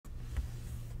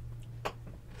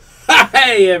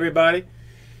Hey everybody,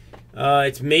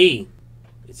 it's me,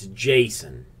 it's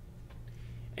Jason,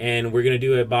 and we're going to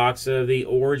do a box of the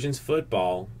Origins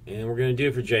football, and we're going to do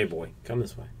it for J-Boy. Come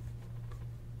this way.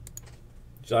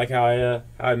 Do you like how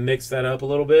I mixed that up a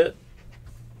little bit?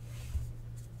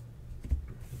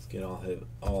 Let's get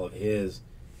all of his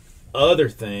other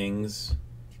things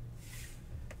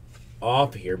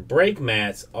off here. Brake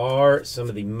mats are some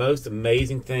of the most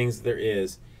amazing things there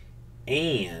is,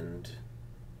 and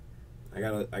I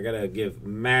gotta give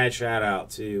mad shout out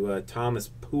to Thomas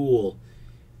Poole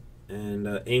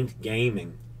and Ink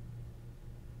Gaming.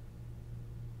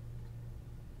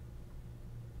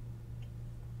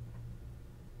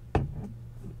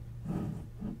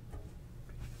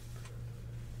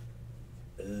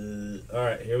 All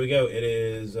right, here we go. It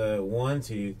is 1,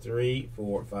 2, 3,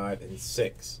 4, 5, and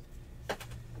 6.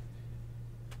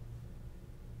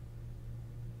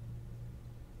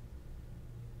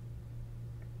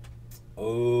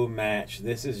 Oh, match.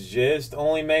 This is just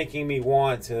only making me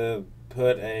want to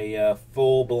put a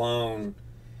full-blown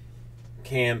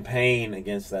campaign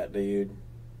against that dude.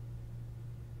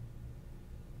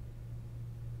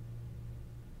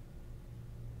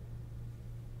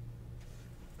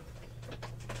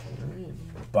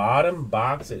 Bottom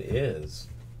box it is.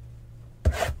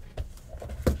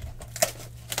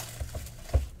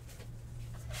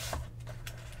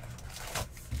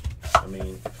 I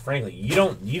mean, frankly, you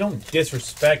don't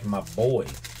disrespect my boy.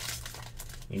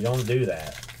 You don't do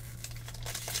that.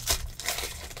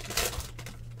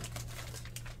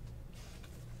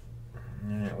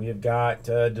 All right, we have got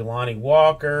Delanie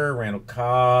Walker, Randall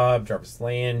Cobb, Jarvis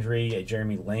Landry,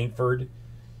 Jeremy Langford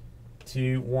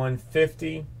to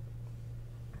 150.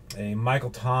 A Michael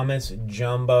Thomas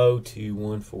Jumbo to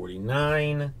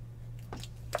 149.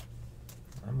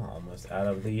 I'm almost out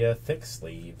of the thick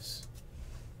sleeves.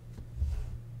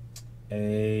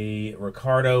 A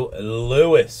Ricardo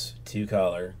Lewis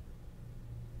 2-color.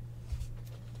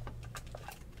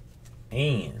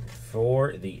 And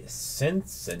for the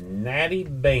Cincinnati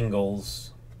Bengals,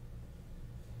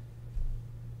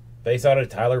 base auto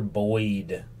Tyler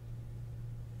Boyd.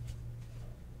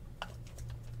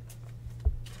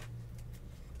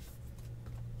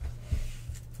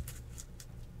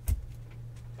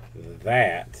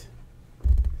 That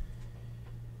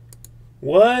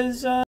was